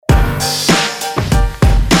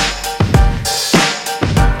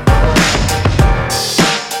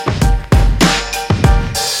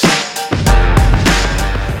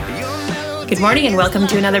Good morning and welcome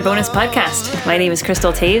to another bonus podcast. My name is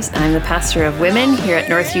Crystal Taves and I'm the pastor of women here at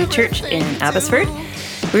Northview Church in Abbotsford.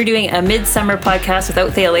 We're doing a midsummer podcast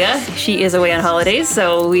without Thalia. She is away on holidays,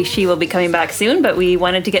 so she will be coming back soon, but we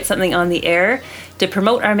wanted to get something on the air to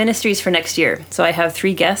promote our ministries for next year. So I have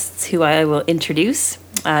 3 guests who I will introduce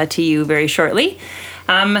to you very shortly.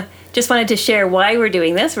 Just wanted to share why we're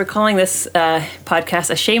doing this. We're calling this podcast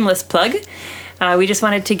a shameless plug. We just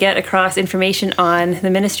wanted to get across information on the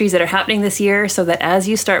ministries that are happening this year so that as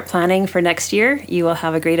you start planning for next year, you will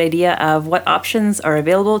have a great idea of what options are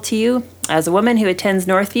available to you as a woman who attends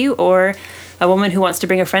Northview or a woman who wants to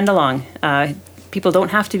bring a friend along. People don't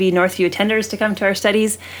have to be Northview attenders to come to our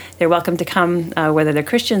studies. They're welcome to come whether they're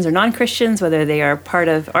Christians or non-Christians, whether they are part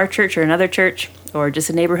of our church or another church or just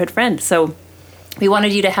a neighborhood friend. So we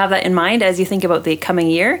wanted you to have that in mind as you think about the coming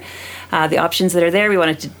year. The options that are there, we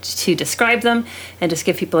wanted to describe them and just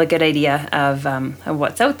give people a good idea of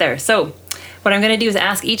what's out there. So what I'm going to do is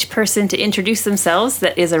ask each person to introduce themselves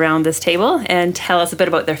that is around this table and tell us a bit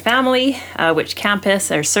about their family, which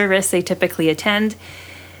campus or service they typically attend,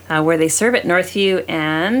 where they serve at Northview,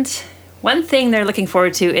 and one thing they're looking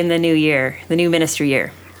forward to in the new year, the new ministry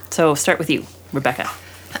year. So start with you, Rebecca.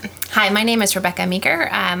 Hi, my name is Rebecca Meeker.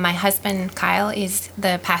 My husband, Kyle, is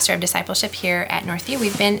the pastor of discipleship here at Northview.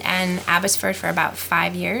 We've been in Abbotsford for about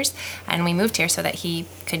 5 years, and we moved here so that he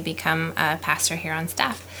could become a pastor here on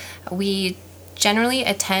staff. We generally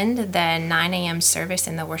attend the 9 a.m. service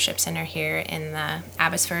in the worship center here in the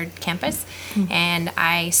Abbotsford campus, and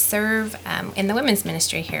I serve in the women's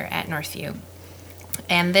ministry here at Northview.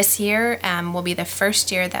 And this year will be the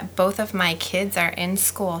first year that both of my kids are in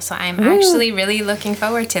school. So I'm actually really looking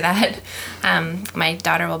forward to that. My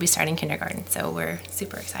daughter will be starting kindergarten, so we're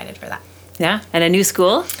super excited for that. Yeah, and a new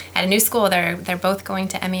school? At a new school. They're both going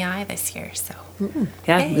to MEI this year. So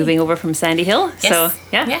yeah, moving over from Sandy Hill. Yes. So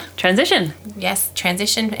yeah, transition. Yes,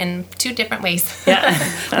 transition in 2 different ways. Yeah.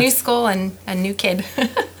 New school and a new kid.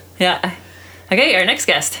 Yeah. Okay, our next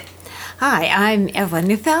guest. Hi, I'm Evelyn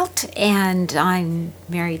Neufeld, and I'm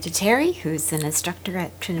married to Terry, who's an instructor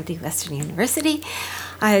at Trinity Western University.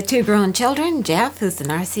 I have 2 grown children, Jeff, who's an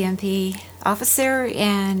RCMP officer,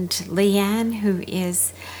 and Leanne, who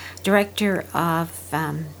is director of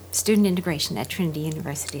student integration at Trinity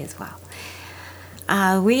University as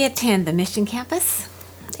well. We attend the Mission Campus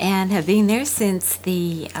and have been there since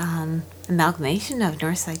the amalgamation of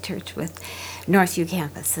Northside Church with Northview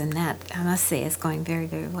Campus, and that, I must say, is going very,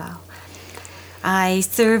 very well. I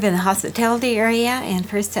serve in the hospitality area and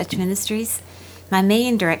First Touch Ministries. My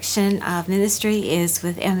main direction of ministry is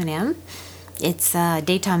with M&M. It's a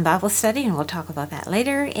daytime Bible study, and we'll talk about that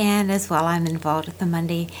later. And as well, I'm involved with the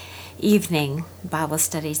Monday evening Bible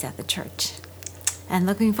studies at the church. And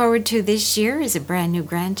looking forward to this year is a brand new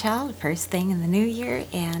grandchild, first thing in the new year,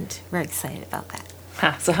 and we're excited about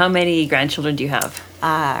that. So how many grandchildren do you have?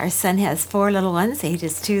 Our son has 4 little ones,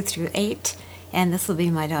 ages 2 through 8. And this will be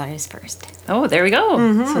my daughter's first. Oh, there we go.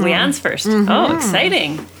 So Leanne's first. Oh,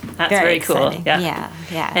 exciting. That's very cool. Exciting.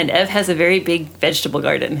 Yeah. And Ev has a very big vegetable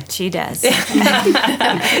garden. She does.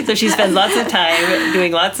 So she spends lots of time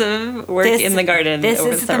doing lots of work in the garden. This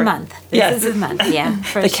over is the summer. the month. This is the month, yeah.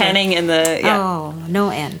 The canning and the, Oh, no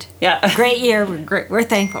end. Yeah. Great year. We're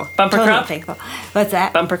thankful. Bumper crop? Thankful. What's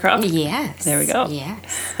that? Bumper crop? Yes. There we go.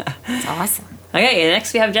 Yes. It's awesome. Okay,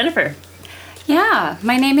 next we have Jennifer. Yeah,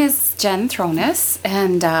 my name is Jen Thronis,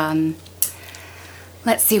 and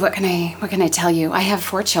let's see, what can I tell you? I have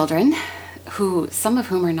 4 children, some of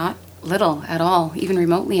whom are not little at all, even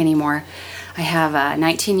remotely anymore. I have a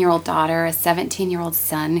 19-year-old daughter, a 17-year-old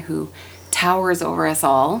son who towers over us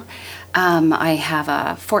all. I have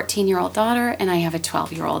a 14-year-old daughter, and I have a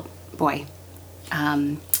 12-year-old boy.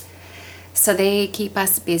 So they keep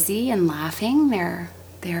us busy and laughing. They're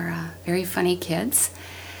very funny kids.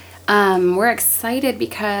 We're excited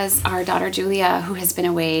because our daughter Julia, who has been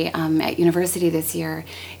away at university this year,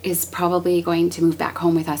 is probably going to move back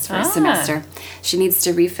home with us for a semester. She needs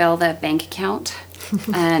to refill the bank account,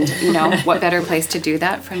 and what better place to do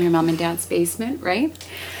that from your mom and dad's basement, right?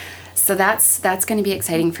 So that's going to be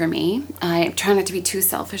exciting for me. I try not to be too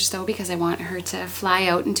selfish though, because I want her to fly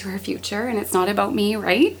out into her future, and it's not about me,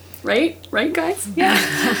 right? Right, guys? Yeah.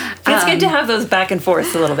 It's good to have those back and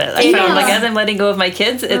forth a little bit. I found, as I'm letting go of my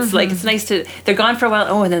kids, it's it's nice to, they're gone for a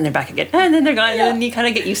while, and then they're back again, and then they're gone, and then you kind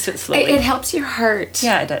of get used to it slowly. It helps your heart.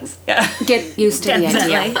 Yeah, it does. Yeah. Get used to the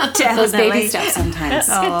idea. Those baby steps sometimes.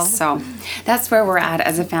 So that's where we're at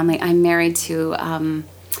as a family. I'm married to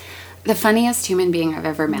the funniest human being I've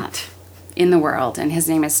ever met in the world, and his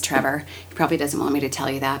name is Trevor. He probably doesn't want me to tell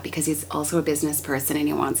you that because he's also a business person and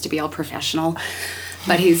he wants to be all professional.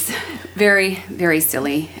 but he's very, very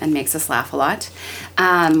silly and makes us laugh a lot.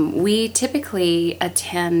 We typically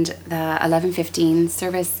attend the 11:15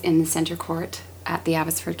 service in the center court at the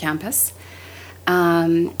Abbotsford campus.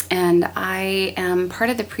 And I am part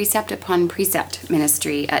of the Precept Upon Precept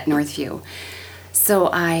ministry at Northview. So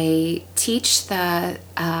I teach the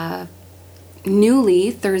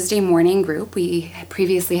newly Thursday morning group. We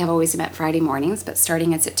previously have always met Friday mornings, but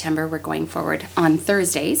starting in September, we're going forward on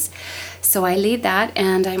Thursdays. So I lead that,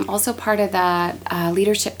 and I'm also part of the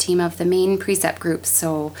leadership team of the main precept group.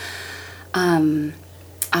 So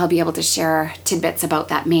I'll be able to share tidbits about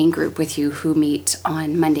that main group with you, who meet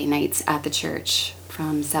on Monday nights at the church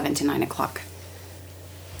from 7 to 9 o'clock.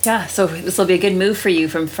 Yeah, so this will be a good move for you.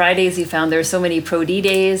 From Fridays, you found there were so many Pro D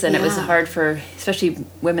days, and it was hard for, especially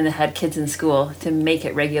women that had kids in school, to make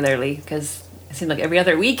it regularly, because it seemed like every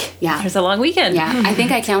other week there's a long weekend. Yeah, I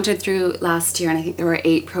think I counted through last year, and I think there were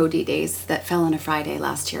 8 Pro D days that fell on a Friday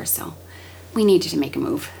last year, so we needed to make a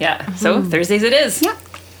move. Yeah, so Thursdays it is. Yeah.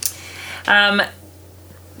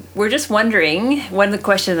 We're just wondering, one of the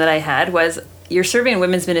questions that I had was, you're serving in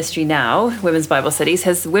women's ministry now, women's Bible studies.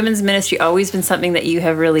 Has women's ministry always been something that you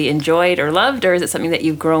have really enjoyed or loved, or is it something that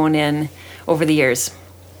you've grown in over the years?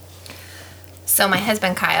 So my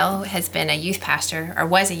husband Kyle has been a youth pastor, or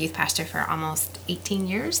was a youth pastor, for almost 18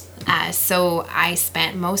 years. So I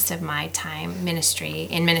spent most of my time in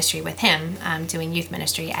ministry with him, doing youth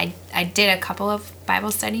ministry. I did a couple of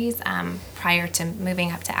Bible studies prior to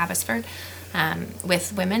moving up to Abbotsford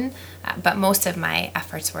with women, but most of my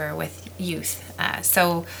efforts were with youth.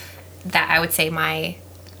 So that, I would say, my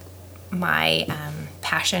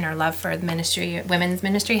passion or love for the ministry, women's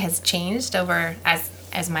ministry, has changed over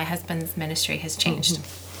as my husband's ministry has changed.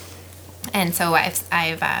 And so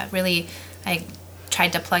I've really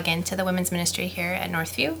tried to plug into the women's ministry here at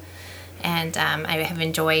Northview, and I have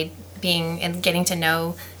enjoyed being and getting to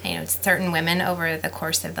know certain women over the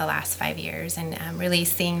course of the last 5 years, and really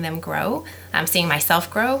seeing them grow, seeing myself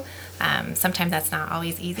grow. Sometimes that's not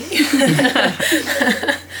always easy,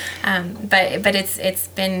 but it's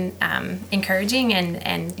been encouraging,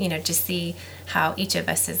 and just see how each of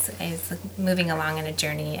us is moving along in a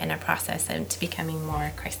journey and a process into becoming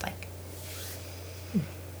more Christ-like.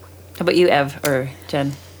 How about you, Ev or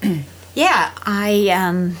Jen? Yeah,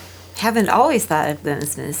 I haven't always thought of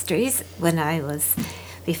women's ministries.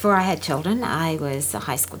 Before I had children, I was a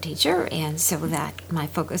high school teacher, and so that my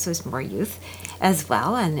focus was more youth as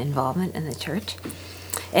well, and involvement in the church.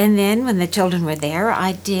 And then when the children were there,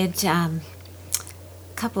 I did a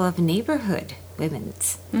couple of neighborhood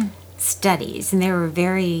women's studies, and they were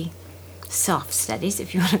very soft studies,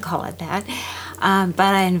 if you want to call it that. But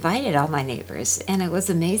I invited all my neighbors, and it was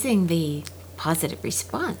amazing the positive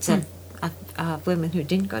response of women who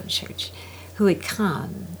didn't go to church, who would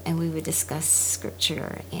come, and we would discuss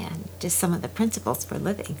scripture and just some of the principles for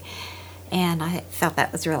living. And I felt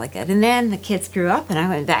that was really good. And then the kids grew up, and I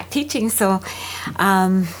went back teaching, so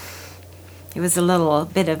it was a little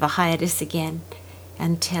bit of a hiatus again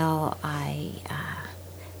until I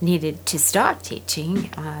needed to stop teaching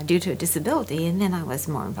due to a disability, and then I was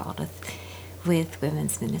more involved with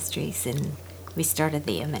women's ministries, and we started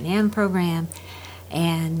the M&M program,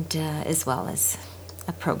 and as well as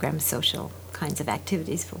a program, social kinds of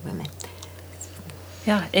activities for women.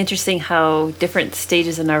 Yeah, interesting how different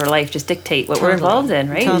stages in our life just dictate what we're involved in,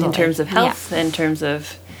 right? Totally. In terms of health, in terms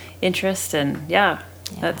of interest, and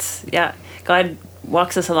God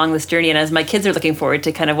walks us along this journey. And as my kids are looking forward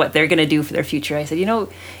to kind of what they're going to do for their future, I said,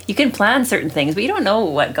 you can plan certain things, but you don't know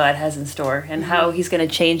what God has in store and how He's going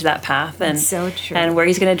to change that path, and so true. And where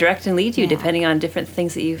He's going to direct and lead you, depending on different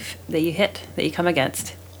things that you come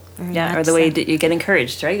against. Very or the way so. that you get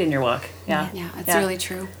encouraged, right, in your walk. Yeah, it's really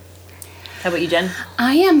true. How about you, Jen?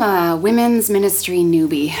 I am a women's ministry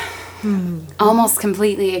newbie, almost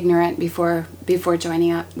completely ignorant before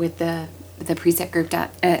joining up with the precept group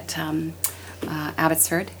at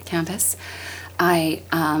Abbotsford campus. I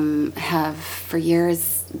have for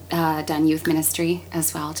years done youth ministry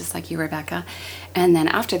as well, just like you, Rebecca. And then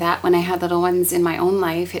after that, when I had little ones in my own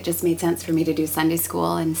life, it just made sense for me to do Sunday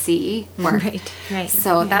school and CE work. Right.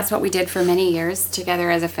 So that's what we did for many years together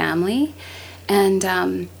as a family. And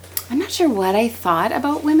I'm not sure what I thought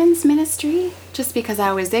about women's ministry, just because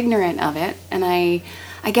I was ignorant of it. And I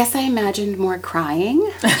guess I imagined more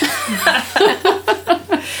crying.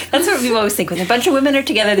 That's what we always think. When a bunch of women are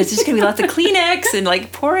together, there's just going to be lots of Kleenex and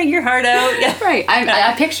like pouring your heart out. Yeah. Right.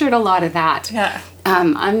 I pictured a lot of that. Yeah.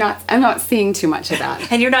 I'm not seeing too much of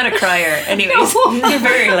that. And you're not a crier, anyways. You're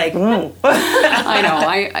very like, I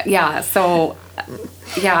know. So,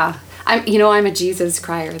 yeah. I'm a Jesus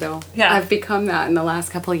crier, though. Yeah. I've become that in the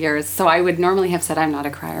last couple of years. So I would normally have said I'm not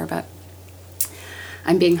a crier, but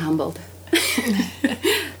I'm being humbled.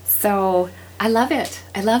 So I love it.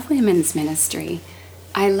 I love women's ministry.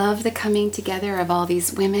 I love the coming together of all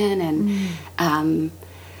these women, and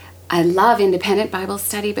I love independent Bible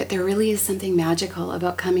study, but there really is something magical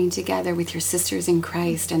about coming together with your sisters in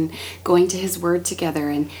Christ and going to His Word together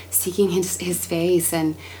and seeking His face,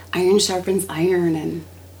 and iron sharpens iron, and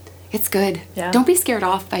it's good. Yeah. Don't be scared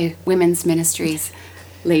off by women's ministries,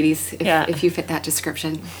 ladies, Yeah. if you fit that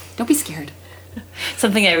description. Don't be scared.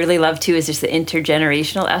 Something I really love too is just the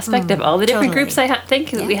intergenerational aspect of all the different totally. groups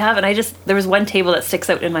think that we have. And there was one table that sticks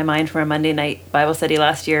out in my mind from a Monday night Bible study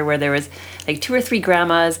last year where there was like 2 or 3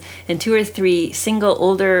 grandmas and 2 or 3 single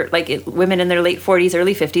older, women in their late 40s,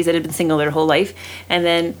 early 50s that had been single their whole life. And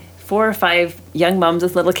then 4 or 5 young moms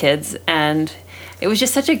with little kids. And it was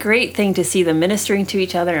just such a great thing to see them ministering to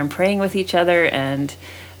each other and praying with each other and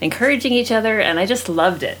encouraging each other, and I just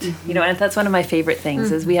loved it. And that's one of my favorite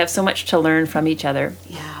things is we have so much to learn from each other.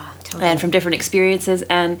 Yeah. And from different experiences,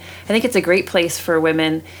 and I think it's a great place for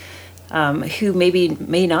women who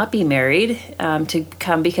may not be married to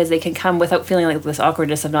come, because they can come without feeling like this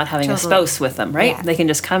awkwardness of not having a spouse with them, right? Yeah. They can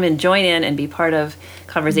just come and join in and be part of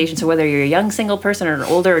conversation. So whether you're a young single person or an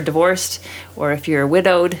older or divorced, or if you're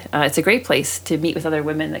widowed, it's a great place to meet with other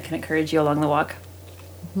women that can encourage you along the walk.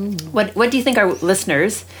 What do you think our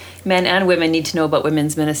listeners, men and women, need to know about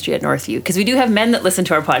women's ministry at Northview? Because we do have men that listen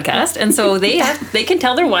to our podcast, and so they can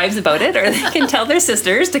tell their wives about it, or they can tell their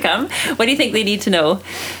sisters to come. What do you think they need to know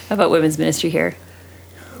about women's ministry here?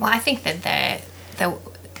 Well, I think that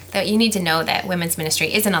that you need to know that women's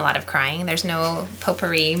ministry isn't a lot of crying. There's no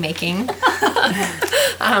potpourri making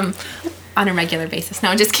on a regular basis. No,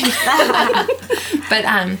 I'm just kidding.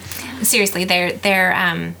 But seriously,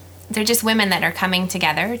 they're just women that are coming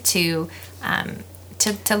together to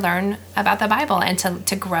learn about the Bible and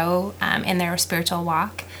to grow in their spiritual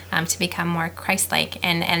walk, to become more Christ-like,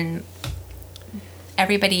 and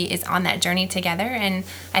everybody is on that journey together. And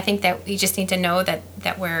I think that we just need to know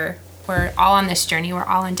that we're all on this journey. We're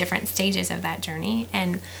all in different stages of that journey,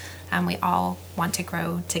 and we all want to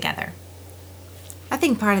grow together. I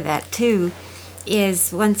think part of that too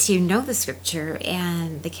is once you know the scripture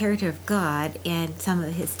and the character of God and some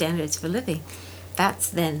of His standards for living, that's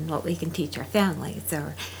then what we can teach our families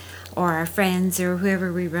or our friends or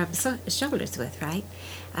whoever we rub shoulders with, right?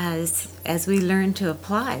 As we learn to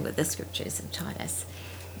apply what the scriptures have taught us,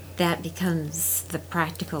 that becomes the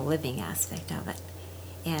practical living aspect of it.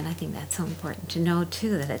 And I think that's so important to know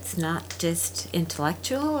too, that it's not just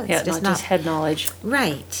intellectual. It's Not just head knowledge.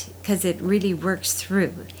 Right, because it really works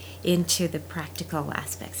through into the practical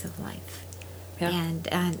aspects of life. Yeah.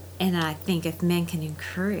 And I think if men can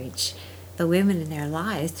encourage the women in their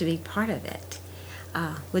lives to be part of it,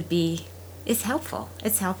 it's helpful.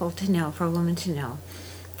 It's helpful to know, for a woman to know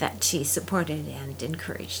that she's supported and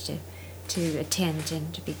encouraged to attend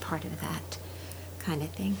and to be part of that kind of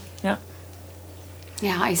thing. Yeah.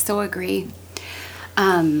 Yeah, I so agree.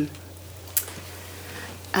 When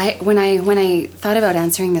I thought about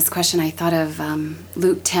answering this question, I thought of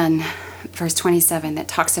Luke 10, verse 27, that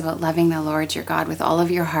talks about loving the Lord your God with all of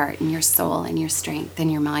your heart and your soul and your strength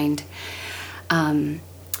and your mind.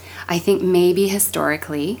 I think maybe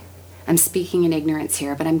historically, I'm speaking in ignorance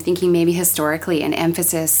here, but I'm thinking maybe historically an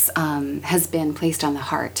emphasis has been placed on the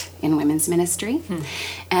heart in women's ministry.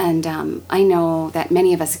 And I know that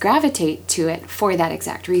many of us gravitate to it for that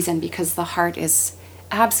exact reason, because the heart is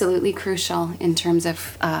absolutely crucial in terms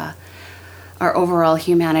of our overall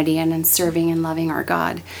humanity and in serving and loving our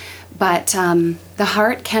God. But the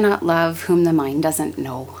heart cannot love whom the mind doesn't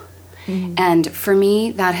know. And for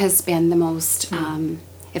me, that has been the most...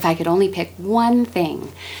 if I could only pick one thing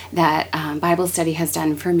that Bible study has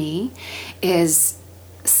done for me, is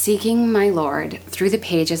seeking my Lord through the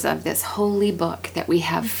pages of this holy book that we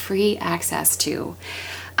have free access to.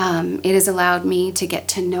 It has allowed me to get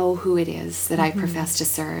to know who it is that I profess to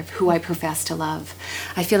serve, who I profess to love.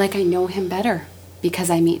 I feel like I know Him better because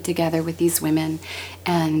I meet together with these women,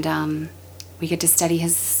 and we get to study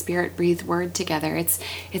His Spirit-breathed Word together.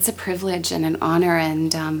 It's a privilege and an honor,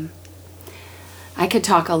 and I could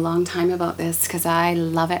talk a long time about this because I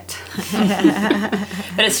love it.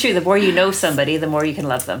 But it's true. The more you know somebody, the more you can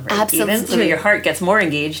love them. Right? Absolutely. Even so your heart gets more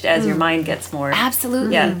engaged as your mind gets more.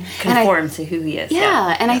 Absolutely. Conform to who He is.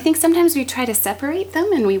 I think sometimes we try to separate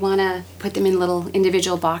them and we want to put them in little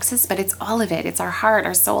individual boxes, but it's all of it. It's our heart,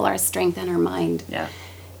 our soul, our strength, and our mind. Yeah.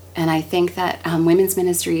 And I think that women's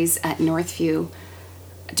ministries at Northview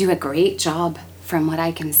do a great job, from what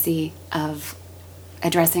I can see, of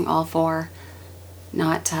addressing all four.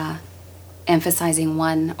 Not emphasizing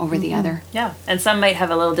one over the other. Yeah, and some might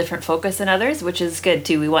have a little different focus than others, which is good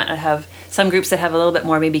too. We want to have some groups that have a little bit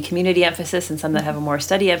more maybe community emphasis and some that have a more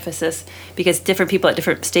study emphasis, because different people at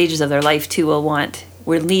different stages of their life too will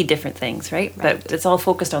need different things, right? But it's all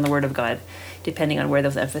focused on the Word of God, depending on where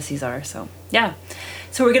those emphases are. So, yeah.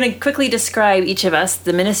 So we're going to quickly describe each of us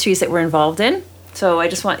the ministries that we're involved in. So I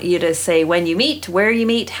just want you to say when you meet, where you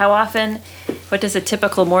meet, how often, what does a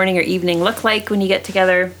typical morning or evening look like when you get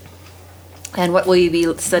together, and what will you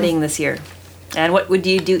be studying this year? And what would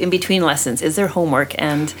you do in between lessons? Is there homework?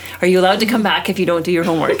 And are you allowed to come back if you don't do your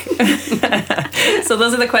homework? So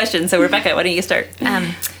those are the questions. So Rebecca, why don't you start?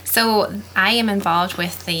 So I am involved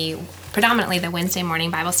with predominantly the Wednesday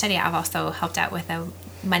morning Bible study. I've also helped out with a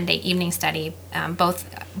Monday evening study,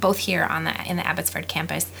 both here in the Abbotsford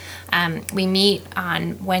campus. We meet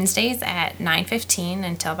on Wednesdays at 9:15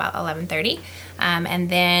 until about 11:30, and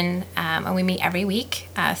then we meet every week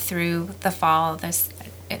through the fall. There's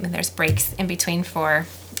breaks in between for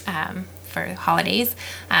holidays,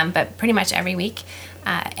 but pretty much every week,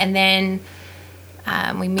 and then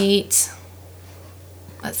we meet.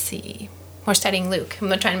 Let's see. We're studying Luke. I'm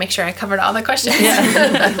trying to make sure I covered all the questions.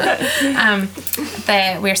 Yeah.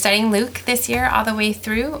 We're studying Luke this year all the way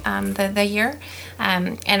through the year.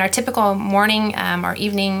 And our typical morning or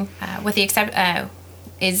evening, with the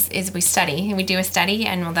is we study. We do a study,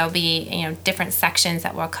 and there'll be different sections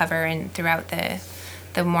that we'll cover throughout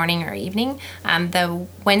the morning or evening. The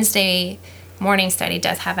Wednesday morning study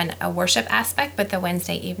does have a worship aspect, but the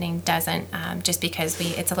Wednesday evening doesn't, just because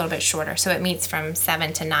it's a little bit shorter. So it meets from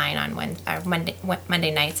 7 to 9 on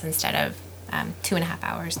Monday nights instead of 2.5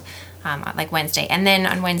 hours like Wednesday. And then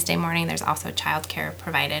on Wednesday morning, there's also childcare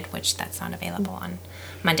provided, which that's not available on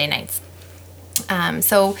Monday nights.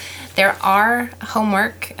 So there are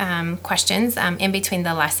homework questions in between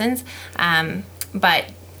the lessons, but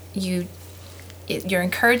you're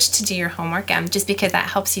encouraged to do your homework, just because that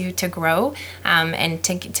helps you to grow and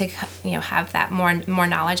to have that more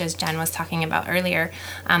knowledge, as Jen was talking about earlier.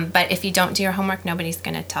 But if you don't do your homework, nobody's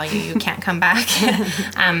going to tell you can't come back.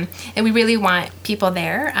 And we really want people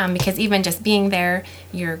there, because even just being there,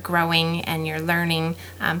 you're growing and you're learning,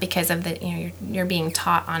 because of you're being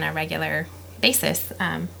taught on a regular basis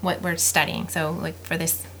what we're studying. So like for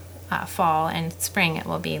this fall and spring, it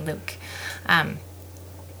will be Luke.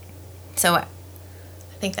 So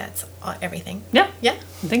I think that's everything. Yeah. Yeah.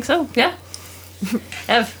 I think so. Yeah.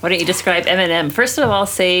 Ev, why don't you describe M&M? First of all,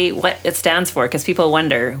 say what it stands for, because people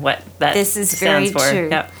wonder what that this is stands very for. True.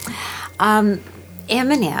 Yeah.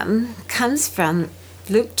 M&M comes from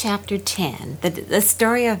Luke chapter 10, the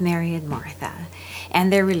story of Mary and Martha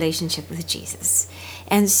and their relationship with Jesus.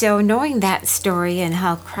 And so knowing that story and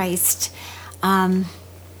how Christ,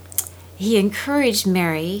 he encouraged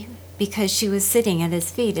Mary because she was sitting at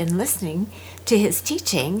his feet and listening to his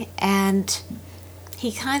teaching, and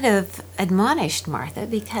he kind of admonished Martha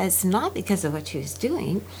not because of what she was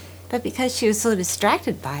doing, but because she was so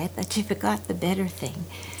distracted by it that she forgot the better thing.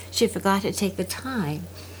 She forgot to take the time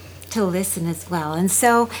to listen as well. And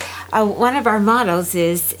so one of our mottos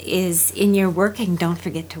is in your working, don't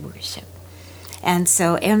forget to worship. And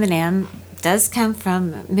so M&M does come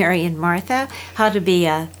from Mary and Martha, how to be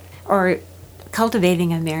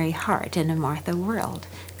cultivating a Mary heart in a Martha world,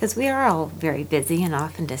 because we are all very busy and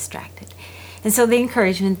often distracted. And so the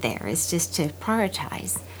encouragement there is just to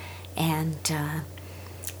prioritize and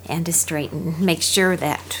to straighten, make sure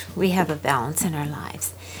that we have a balance in our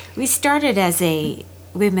lives. We started as a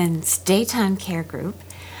women's daytime care group.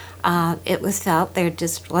 It was felt there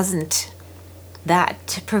just wasn't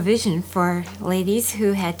that provision for ladies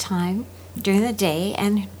who had time during the day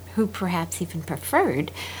and who perhaps even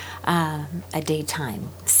preferred a daytime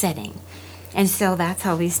setting. And so that's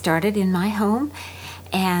how we started in my home,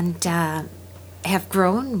 and have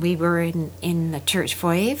grown. We were in the church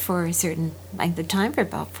foyer for a certain length of time, for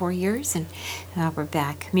about 4 years, and now we're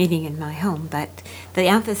back meeting in my home. But the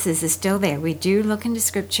emphasis is still there. We do look into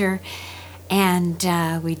Scripture, and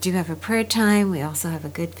we do have a prayer time. We also have a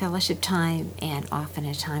good fellowship time, and often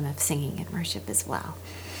a time of singing and worship as well.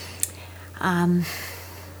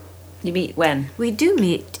 You meet when? We do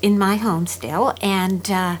meet in my home still, and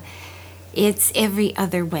it's every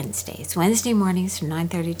other Wednesday. It's Wednesday mornings from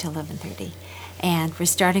 9:30 to 11:30. And we're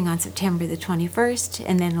starting on September the 21st,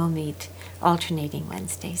 and then we'll meet alternating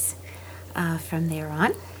Wednesdays from there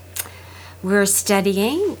on. We're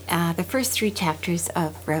studying the first 3 chapters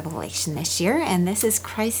of Revelation this year, and this is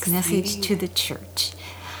Christ's message to the church.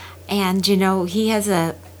 And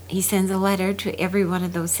he sends a letter to every one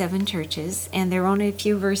of those 7 churches, and they're only a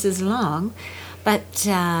few verses long, but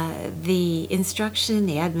the instruction,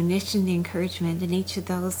 the admonition, the encouragement in each of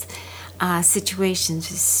those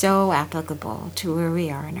situations is so applicable to where we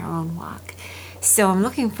are in our own walk. So I'm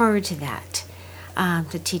looking forward to that,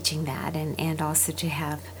 to teaching that, and also to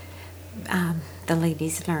have the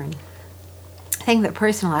ladies learn. I think the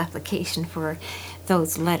personal application for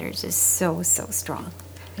those letters is so strong.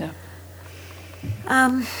 Yeah.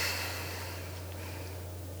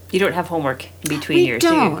 You don't have homework in between yours,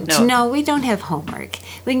 do you? No, we don't have homework.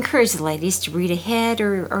 We encourage the ladies to read ahead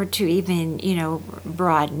or to even,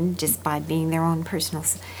 broaden just by being their own personal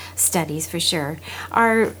studies for sure.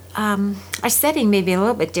 Our setting may be a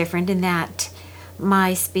little bit different in that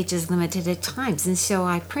my speech is limited at times, and so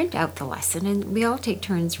I print out the lesson, and we all take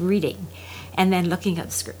turns reading and then looking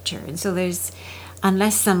up scripture. And so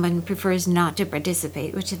unless someone prefers not to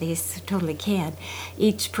participate, which they totally can,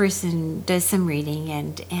 each person does some reading,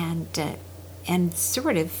 and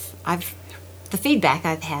sort of the feedback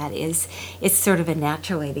I've had is it's sort of a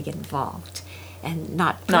natural way to get involved and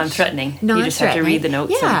not non-threatening. You just have to read the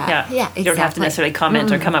notes. Yeah, exactly. You don't have to necessarily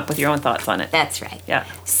comment or come up with your own thoughts on it. That's right. Yeah.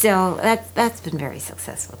 So that's been very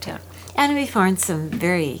successful too. Yeah. And we formed some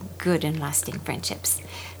very good and lasting friendships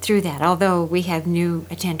through that. Although we have new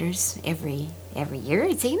attenders every year,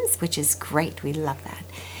 it seems, which is great. We love that.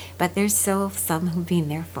 But there's still some who've been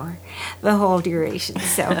there for the whole duration.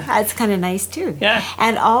 So that's kind of nice too. Yeah.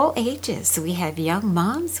 And all ages. So we have young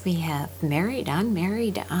moms, we have married,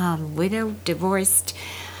 unmarried, widowed, divorced,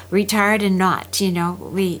 retired and not.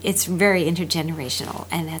 It's very intergenerational,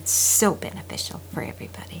 and that's so beneficial for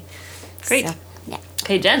everybody. Great. So, yeah.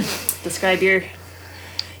 Okay, Jen, describe your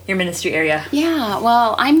ministry area. Yeah,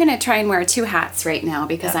 well, I'm going to try and wear two hats right now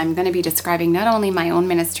because I'm going to be describing not only my own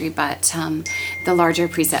ministry, but the larger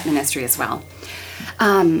Precept ministry as well.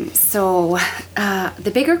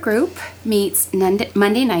 The bigger group meets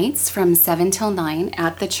Monday nights from 7 till 9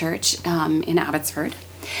 at the church in Abbotsford.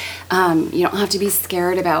 You don't have to be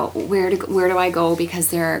scared about where do I go, because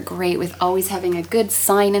they're great with always having a good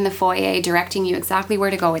sign in the foyer directing you exactly where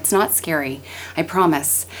to go. It's not scary, I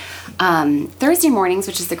promise. Thursday mornings,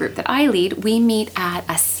 which is the group that I lead, we meet at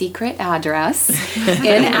a secret address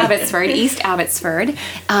in Abbotsford, East Abbotsford,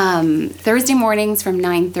 Thursday mornings from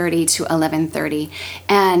 9:30 to 11:30.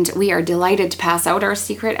 And we are delighted to pass out our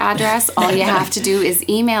secret address. All you have to do is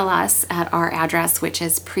email us at our address, which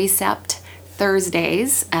is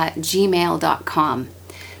preceptthursdays@gmail.com.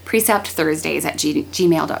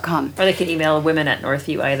 preceptthursdays@gmail.com. Or they can email women at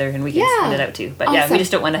Northview either, and we can send it out too. But awesome. we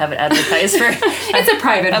just don't want to have it advertised for it's a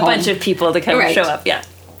private home. bunch of people to come show up. Yeah.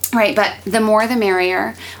 Right, but the more the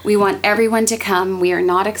merrier. We want everyone to come. We are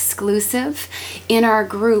not exclusive. In our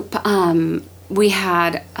group, we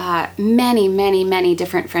had many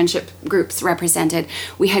different friendship groups represented.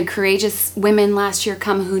 We had courageous women last year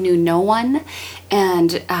come who knew no one,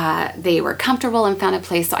 and they were comfortable and found a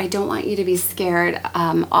place. So I don't want you to be scared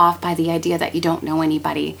off by the idea that you don't know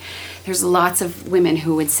anybody. There's lots of women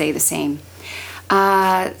who would say the same.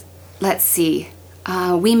 Let's see.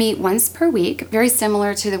 We meet once per week, very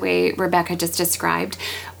similar to the way Rebecca just described.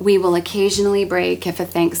 We will occasionally break if a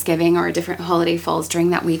Thanksgiving or a different holiday falls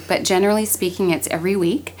during that week, but generally speaking, it's every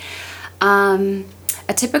week. A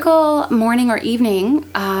typical morning or evening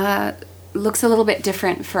looks a little bit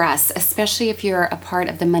different for us, especially if you're a part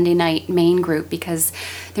of the Monday night main group, because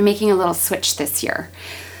they're making a little switch this year.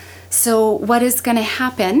 So what is going to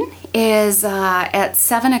happen is at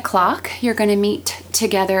 7 o'clock, you're going to meet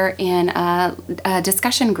together in a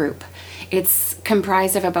discussion group. It's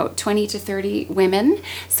comprised of about 20 to 30 women,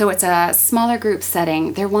 so it's a smaller group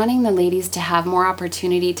setting. They're wanting the ladies to have more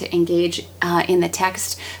opportunity to engage in the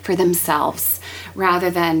text for themselves, rather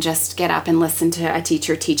than just get up and listen to a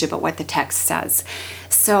teacher teach about what the text says.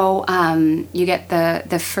 So you get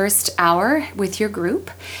the first hour with your group.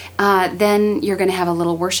 Then you're going to have a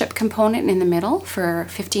little worship component in the middle for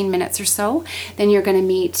 15 minutes or so. Then you're going to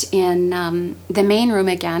meet in the main room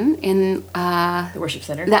again in the worship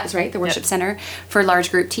center. That's right, the worship center for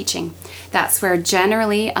large group teaching. That's where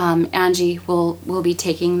generally Angie will be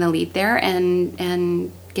taking the lead there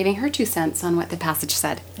and giving her 2 cents on what the passage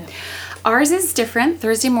said. Yeah. Ours is different.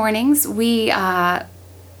 Thursday mornings we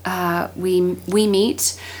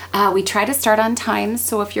meet. We try to start on time,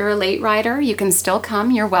 so if you're a late rider, you can still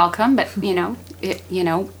come. You're welcome, but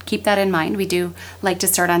keep that in mind. We do like to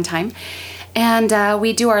start on time, and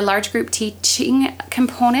we do our large group teaching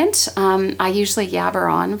component. I usually yabber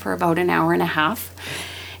on for about an hour and a half,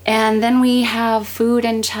 and then we have food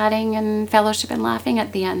and chatting and fellowship and laughing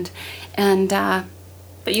at the end, and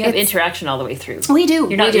But you have interaction all the way through. We do.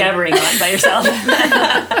 You're not jabbering on by yourself.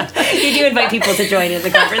 You do invite people to join in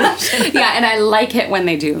the conversation. Yeah, and I like it when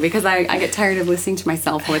they do because I get tired of listening to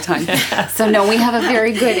myself all the time. So no, we have a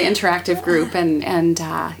very good interactive group, and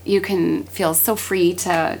you can feel so free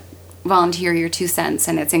to volunteer your 2 cents,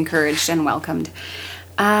 and it's encouraged and welcomed.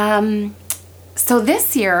 So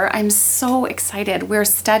this year, I'm so excited. We're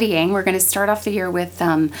studying. We're going to start off the year with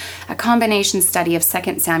a combination study of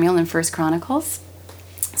 2 Samuel and 1 Chronicles.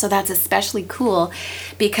 So that's especially cool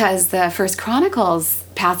because the 1 Chronicles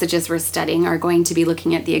passages we're studying are going to be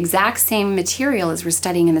looking at the exact same material as we're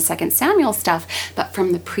studying in the 2 Samuel stuff, but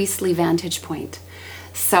from the priestly vantage point.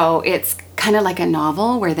 So it's kind of like a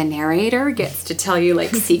novel where the narrator gets to tell you like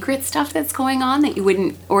secret stuff that's going on that you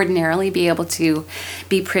wouldn't ordinarily be able to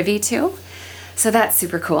be privy to. So that's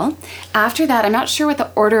super cool. After that, I'm not sure what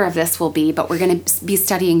the order of this will be, but we're going to be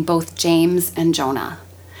studying both James and Jonah.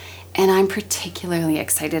 And I'm particularly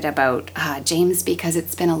excited about James because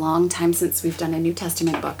it's been a long time since we've done a New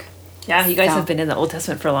Testament book. Yeah, you guys have been in the Old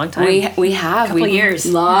Testament for a long time. We have. Couple years.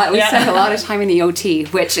 We spent a lot of time in the OT,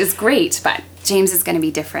 which is great, but James is going to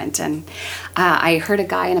be different. And I heard a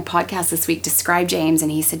guy in a podcast this week describe James, and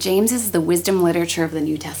he said James is the wisdom literature of the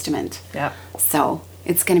New Testament. Yeah. So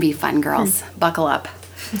it's going to be fun, girls. Buckle up.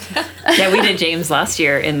 Yeah, we did James last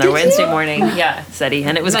year in the Wednesday morning study,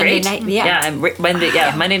 and it was Monday great. night,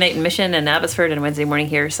 Monday night in Mission and Abbotsford, and Wednesday morning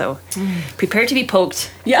here. So prepare to be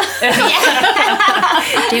poked. Yeah.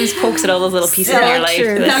 James pokes at all those little pieces in your life.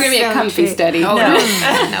 true. It's not going to be a comfy study. Oh,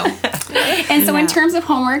 no. And so in terms of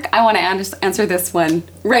homework, I want to answer this one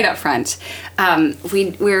right up front.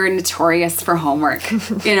 We're notorious for homework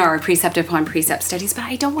in our precept upon precept studies, but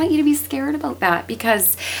I don't want you to be scared about that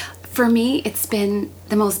because for me, it's been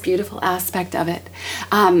the most beautiful aspect of it.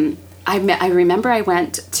 I remember I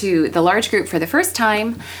went to the large group for the first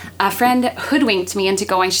time. A friend hoodwinked me into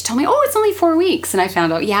going. She told me, oh, it's only 4 weeks. And I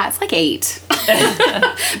found out, yeah, it's like 8.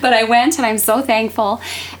 But I went and I'm so thankful.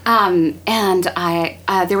 And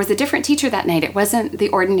there was a different teacher that night. It wasn't the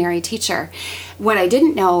ordinary teacher. What I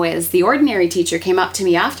didn't know is the ordinary teacher came up to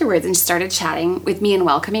me afterwards and started chatting with me and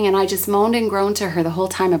welcoming. And I just moaned and groaned to her the whole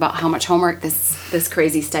time about how much homework this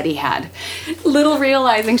crazy study had. Little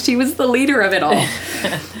realizing she was the leader of it all.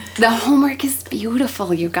 The homework is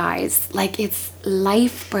beautiful, you guys. Like, it's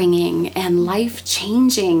life-bringing and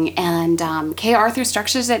life-changing. And Kay Arthur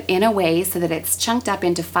structures it in a way so that it's chunked up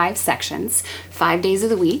into 5 sections, 5 days of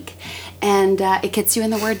the week. And it gets you in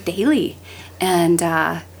the Word daily.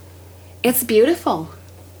 And it's beautiful.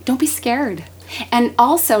 Don't be scared. And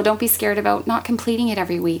also, don't be scared about not completing it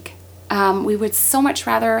every week. We would so much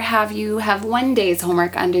rather have you have 1 day's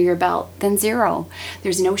homework under your belt than 0.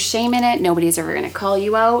 There's no shame in it. Nobody's ever going to call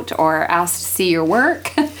you out or ask to see your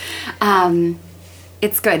work.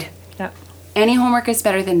 It's good. Yeah. Any homework is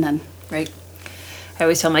better than none. Right. I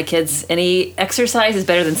always tell my kids, any exercise is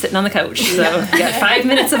better than sitting on the couch. So you got 5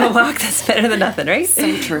 minutes of a walk, that's better than nothing, right?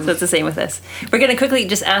 So true. So it's the same with this. We're going to quickly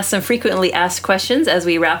just ask some frequently asked questions as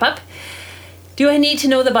we wrap up. Do I need to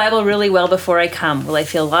know the Bible really well before I come? Will I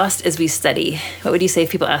feel lost as we study? What would you say if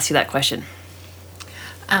people ask you that question?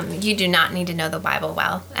 You do not need to know the Bible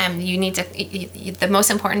well. You need to. The most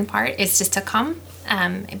important part is just to come,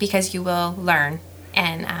 because you will learn,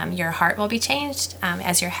 and your heart will be changed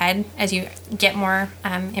as you get more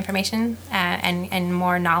information and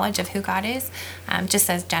more knowledge of who God is. Just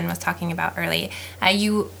as Jen was talking about earlier,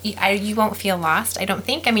 you won't feel lost, I don't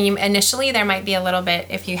think. I mean, initially there might be a little bit,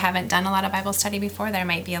 if you haven't done a lot of Bible study before, there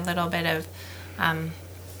might be a little bit of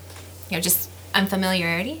just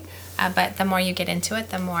unfamiliarity. But the more you get into it,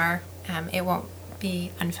 the more it won't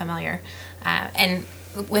be unfamiliar. And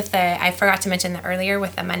with I forgot to mention that earlier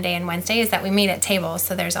with the Monday and Wednesday is that we meet at tables.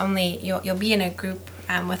 So there's only, you'll be in a group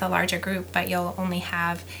with a larger group, but you'll only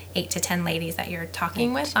have 8 to 10 ladies that you're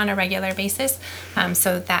talking with on a regular basis.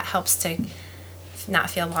 So that helps to not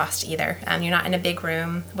feel lost either. You're not in a big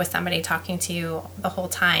room with somebody talking to you the whole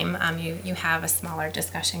time. You have a smaller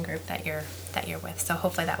discussion group that you're with. So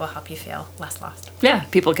hopefully that will help you feel less lost. Yeah,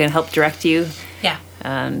 people can help direct you. Yeah.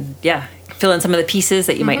 Fill in some of the pieces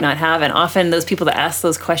that you might not have. And often those people that ask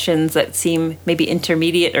those questions that seem maybe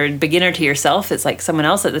intermediate or beginner to yourself, it's like someone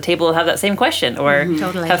else at the table will have that same question or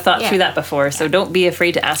Totally. have thought Yeah. through that before. So don't be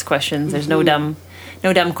afraid to ask questions. There's no dumb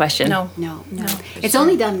question. No. It's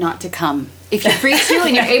only dumb not to come. If you're free to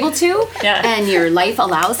and you're able to, and your life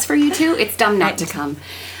allows for you to, it's dumb not to come.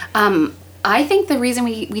 I think the reason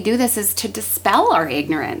we do this is to dispel our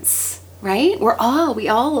ignorance, right? We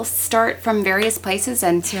all start from various places,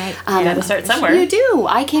 and That's right. You got to start somewhere. You do.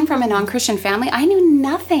 I came from a non-Christian family. I knew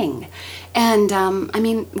nothing, and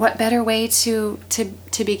what better way to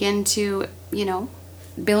begin to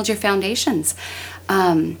build your foundations.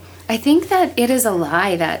 I think that it is a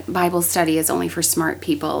lie that Bible study is only for smart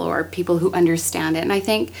people or people who understand it. And I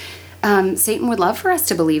think Satan would love for us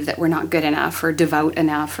to believe that we're not good enough or devout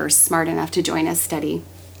enough or smart enough to join a study.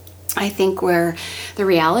 I think where the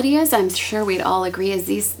reality is, I'm sure we'd all agree, is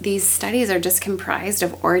these studies are just comprised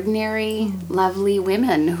of ordinary, lovely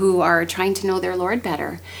women who are trying to know their Lord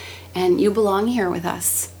better. And you belong here with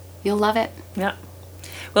us. You'll love it. Yeah.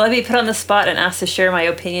 Well, I'd be put on the spot and asked to share my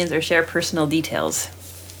opinions or share personal details.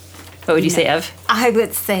 What would you say, Ev? I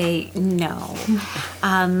would say no.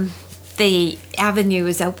 The avenue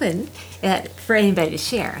is open for anybody to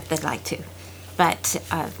share if they'd like to. But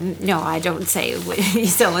no, I don't say,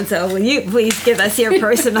 so-and-so, will you please give us your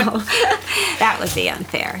personal? That would be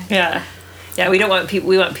unfair. Yeah. Yeah, we want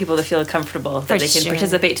people to feel comfortable that they can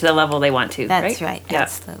participate to the level they want to. That's right. Yeah.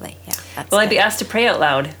 Absolutely. Yeah. That's Will I be asked to pray out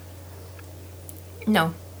loud?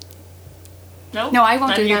 No. No, I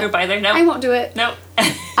won't do your that. group either. No, I won't do it. No.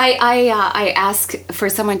 I ask for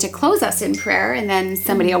someone to close us in prayer, and then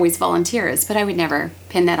somebody always volunteers. But I would never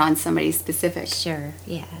pin that on somebody specific. Sure.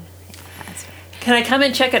 Yeah. That's right. Can I come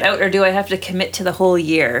and check it out, or do I have to commit to the whole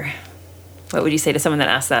year? What would you say to someone that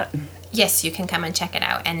asks that? Yes, you can come and check it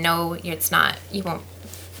out, and no, it's not. It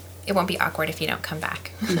won't be awkward if you don't come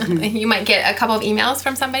back. Mm-hmm. You might get a couple of emails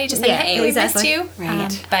from somebody just saying, "Hey, we missed you,"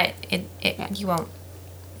 Right. But you won't.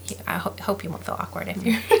 I hope you won't feel awkward if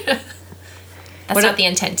you're. That's not the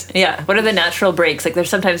intent. Yeah. What are the natural breaks? Like, there's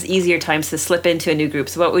sometimes easier times to slip into a new group.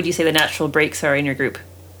 So what would you say the natural breaks are in your group?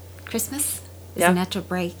 Christmas is a natural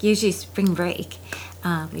break. Usually spring break,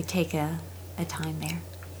 we take a time there.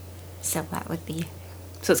 So that would be...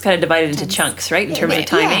 So it's kind of divided into chunks, right? In terms of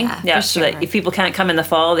timing. Yeah, So that if people can't come in the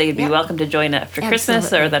fall, they'd be welcome to join after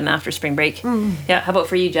Christmas or then after spring break. Yeah. How about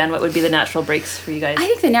for you, Jen? What would be the natural breaks for you guys? I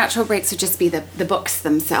think the natural breaks would just be the books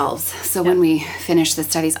themselves. So when we finish the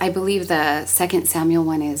studies, I believe the 2 Samuel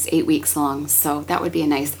one is 8 weeks long. So that would be a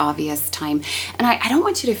nice, obvious time. And I don't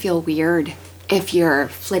want you to feel weird if you're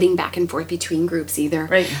flitting back and forth between groups either.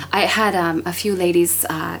 Right. I had a few ladies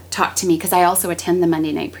talk to me because I also attend the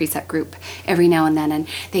Monday night precept group every now and then, and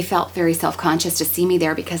they felt very self-conscious to see me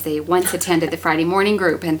there because they once attended the Friday morning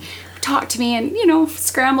group and talked to me and,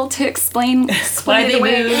 scrambled to explain Why it they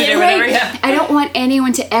away. moved or whatever, yeah. I don't want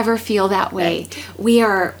anyone to ever feel that way. We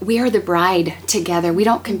are the bride together. We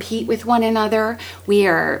don't compete with one another.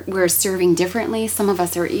 We're serving differently. Some of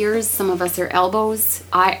us are ears, some of us are elbows.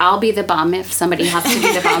 I'll be the bum if somebody has to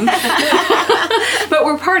be the bum. But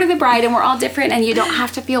we're part of the bride and we're all different, and you don't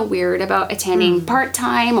have to feel weird about attending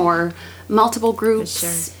part-time or multiple groups.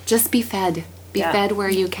 Sure. Just be fed. Be fed where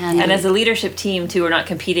you can. And as a leadership team too, we're not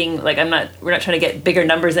competing. Like we're not trying to get bigger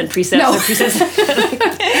numbers than precepts or precepts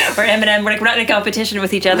or M&M. We're not in a competition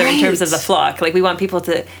with each other in terms of the flock. Like we want people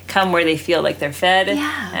to come where they feel like they're fed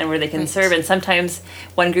and where they can serve. And sometimes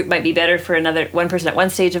one group might be better for one person at one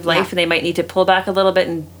stage of life, and they might need to pull back a little bit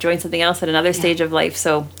and join something else at another stage of life.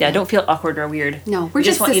 So don't feel awkward or weird. No, we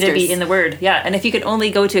just want sisters. you to be in the Word. Yeah, and if you could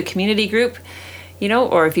only go to a community group,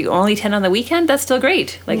 or if you only attend on the weekend, that's still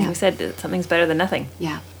great. Like we said, something's better than nothing.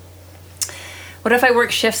 Yeah. What if I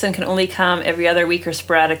work shifts and can only come every other week or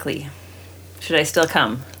sporadically? Should I still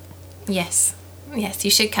come? Yes,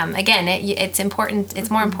 you should come. Again, it's important.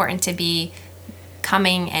 It's more important to be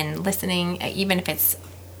coming and listening, even if it's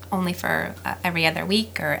only for every other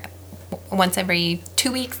week or once every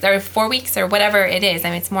 2 weeks or 4 weeks or whatever it is.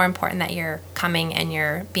 I mean, it's more important that you're coming and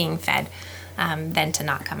you're being fed than to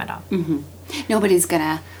not come at all. Mm-hmm. Nobody's going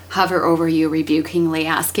to hover over you rebukingly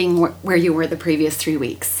asking where you were the previous 3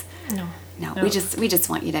 weeks. No. We just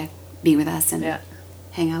want you to be with us and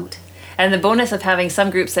hang out. And the bonus of having some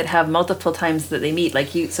groups that have multiple times that they meet,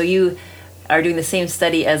 like you are doing the same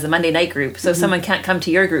study as the Monday night group. So if someone can't come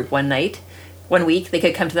to your group one week, they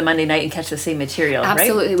could come to the Monday night and catch the same material,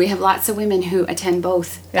 Absolutely. right? We have lots of women who attend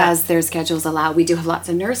both as their schedules allow. We do have lots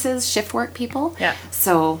of nurses, shift work people. Yeah.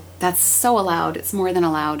 So that's so allowed. It's more than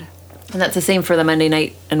allowed. And that's the same for the Monday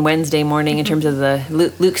night and Wednesday morning in terms of the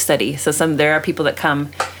Luke study. So there are people that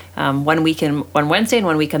come 1 week on Wednesday and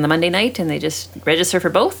 1 week on the Monday night, and they just register for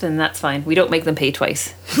both, and that's fine. We don't make them pay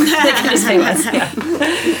twice. They can just pay once.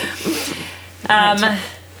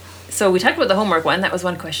 So we talked about the homework one. That was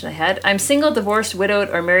one question I had. I'm single, divorced, widowed,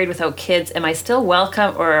 or married without kids. Am I still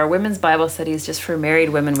welcome, or are women's Bible studies just for married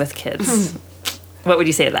women with kids? What would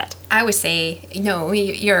you say to that? I would say, no,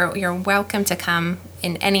 you're welcome to come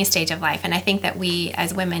in any stage of life. And I think that we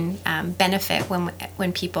as women benefit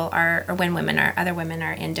when people are, or when other women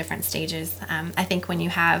are in different stages. I think when you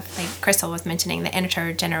have, like Crystal was mentioning, the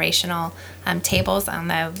intergenerational tables on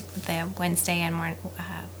the Wednesday and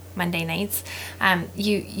Monday nights,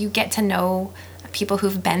 you get to know people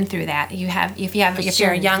who've been through that. If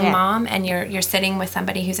you're a young mom and you're sitting with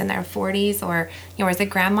somebody who's in their 40s, or as a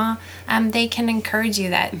grandma, they can encourage you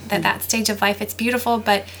that stage of life, it's beautiful,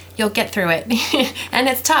 but you'll get through it. And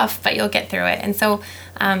it's tough, but you'll get through it. And so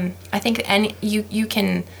I think you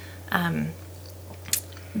can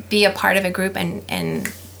be a part of a group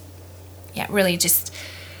and really just,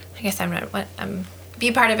 I guess be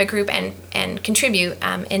a part of a group and contribute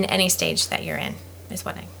in any stage that you're in is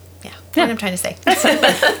what I'm trying to say.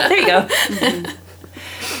 There you go.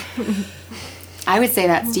 I would say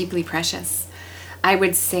that's deeply precious. I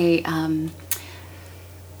would say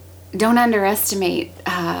don't underestimate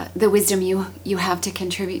the wisdom you have to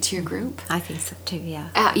contribute to your group. I think so too,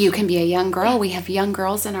 yeah. You can be a young girl. We have young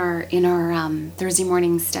girls in our Thursday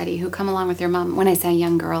morning study who come along with their mom. When I say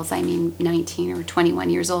young girls, I mean 19 or 21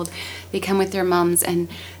 years old. They come with their moms, and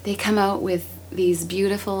they come out with these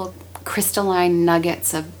beautiful crystalline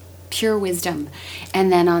nuggets of pure wisdom.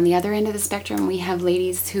 And then on the other end of the spectrum, we have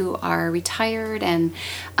ladies who are retired and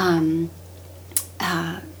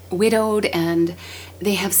widowed, and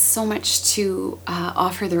they have so much to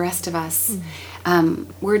offer the rest of us.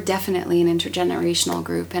 We're definitely an intergenerational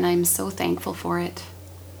group, and I'm so thankful for it.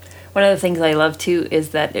 One of the things I love too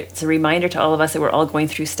is that it's a reminder to all of us that we're all going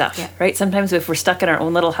through stuff, right? Sometimes if we're stuck in our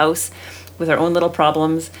own little house with our own little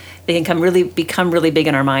problems, they can become really big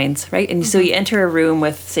in our minds, right? And so you enter a room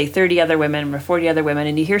with, say, 30 other women or 40 other women,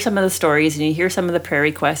 and you hear some of the stories and you hear some of the prayer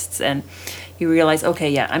requests, and you realize, okay,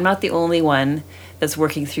 yeah, I'm not the only one that's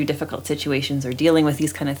working through difficult situations or dealing with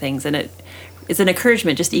these kind of things. And it's an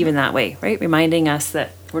encouragement just even that way, right? Reminding us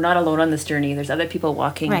that we're not alone on this journey. There's other people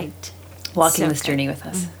walking this journey with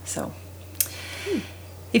us. So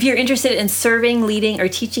if you're interested in serving, leading, or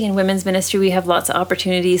teaching in women's ministry, we have lots of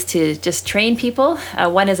opportunities to just train people.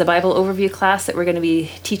 One is a Bible overview class that we're going to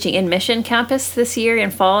be teaching in Mission Campus this year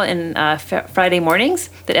in fall and Friday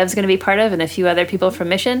mornings that Ev's going to be part of, and a few other people from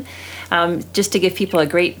Mission, just to give people a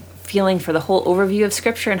great feeling for the whole overview of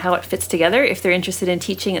Scripture and how it fits together. If they're interested in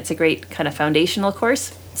teaching, it's a great kind of foundational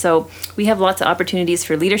course. So we have lots of opportunities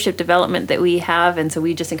for leadership development that we have, and so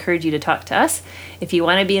we just encourage you to talk to us. If you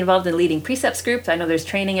want to be involved in leading precepts groups, I know there's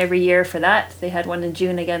training every year for that. They had one in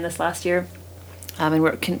June again this last year. And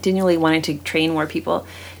we're continually wanting to train more people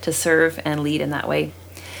to serve and lead in that way.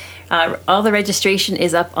 All the registration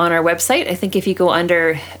is up on our website. I think if you go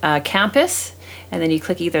under campus, and then you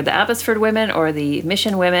click either the Abbotsford Women or the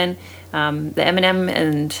Mission Women, the M&M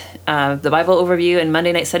and the Bible Overview and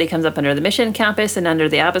Monday Night Study comes up under the Mission Campus, and under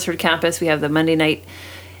the Abbotsford Campus we have the Monday night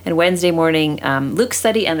and Wednesday morning Luke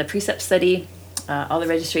Study and the Precept Study. All the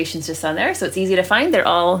registration's just on there, so it's easy to find. They're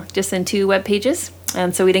all just in 2 web pages,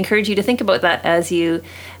 and so we'd encourage you to think about that as you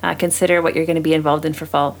consider what you're going to be involved in for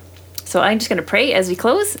fall. So I'm just going to pray as we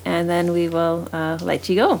close, and then we will let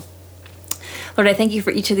you go. Lord, I thank you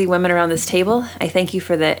for each of the women around this table. I thank you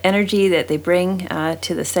for the energy that they bring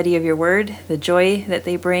to the study of your word, the joy that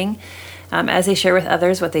they bring as they share with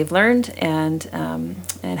others what they've learned and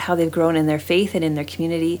how they've grown in their faith and in their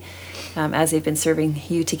community as they've been serving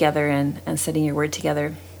you together and studying your word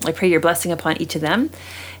together. I pray your blessing upon each of them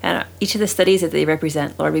and each of the studies that they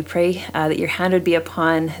represent. Lord, we pray that your hand would be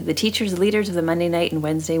upon the teachers, leaders of the Monday night and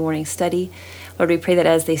Wednesday morning study. Lord, we pray that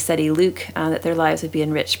as they study Luke, that their lives would be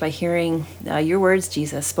enriched by hearing your words,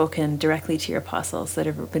 Jesus, spoken directly to your apostles that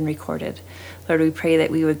have been recorded. Lord, we pray that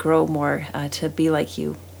we would grow more to be like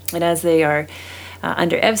you. And as they are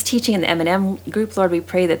under Ev's teaching in the M&M group, Lord, we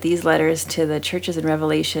pray that these letters to the churches in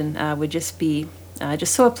Revelation would just be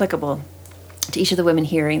just so applicable to each of the women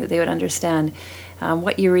hearing, that they would understand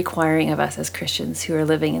what you're requiring of us as Christians who are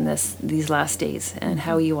living in these last days and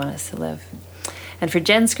how you want us to live. And for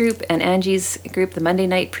Jen's group and Angie's group, the Monday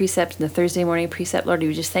night precept and the Thursday morning precept, Lord,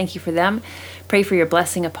 we just thank you for them. Pray for your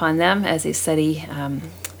blessing upon them as they study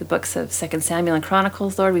the books of 2 Samuel and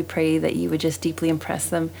Chronicles. Lord, we pray that you would just deeply impress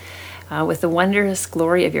them with the wondrous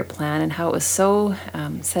glory of your plan and how it was so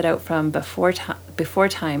set out from before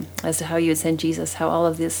time as to how you would send Jesus, how all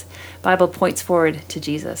of this Bible points forward to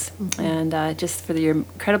Jesus. Mm-hmm. And just for your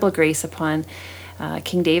incredible grace upon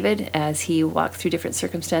King David as he walked through different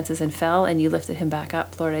circumstances and fell, and you lifted him back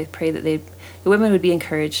up. Lord, I pray that the women would be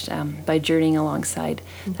encouraged by journeying alongside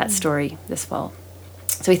that story this fall.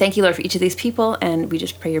 So we thank you, Lord, for each of these people, and we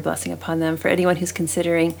just pray your blessing upon them. For anyone who's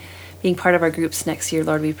considering being part of our groups next year,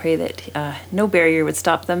 Lord, we pray that no barrier would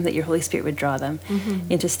stop them, that your Holy Spirit would draw them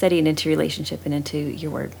into study and into relationship and into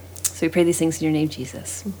your word. So we pray these things in your name,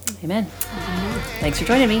 Jesus. Amen. Thanks for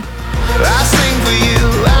joining me. I sing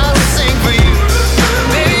for you.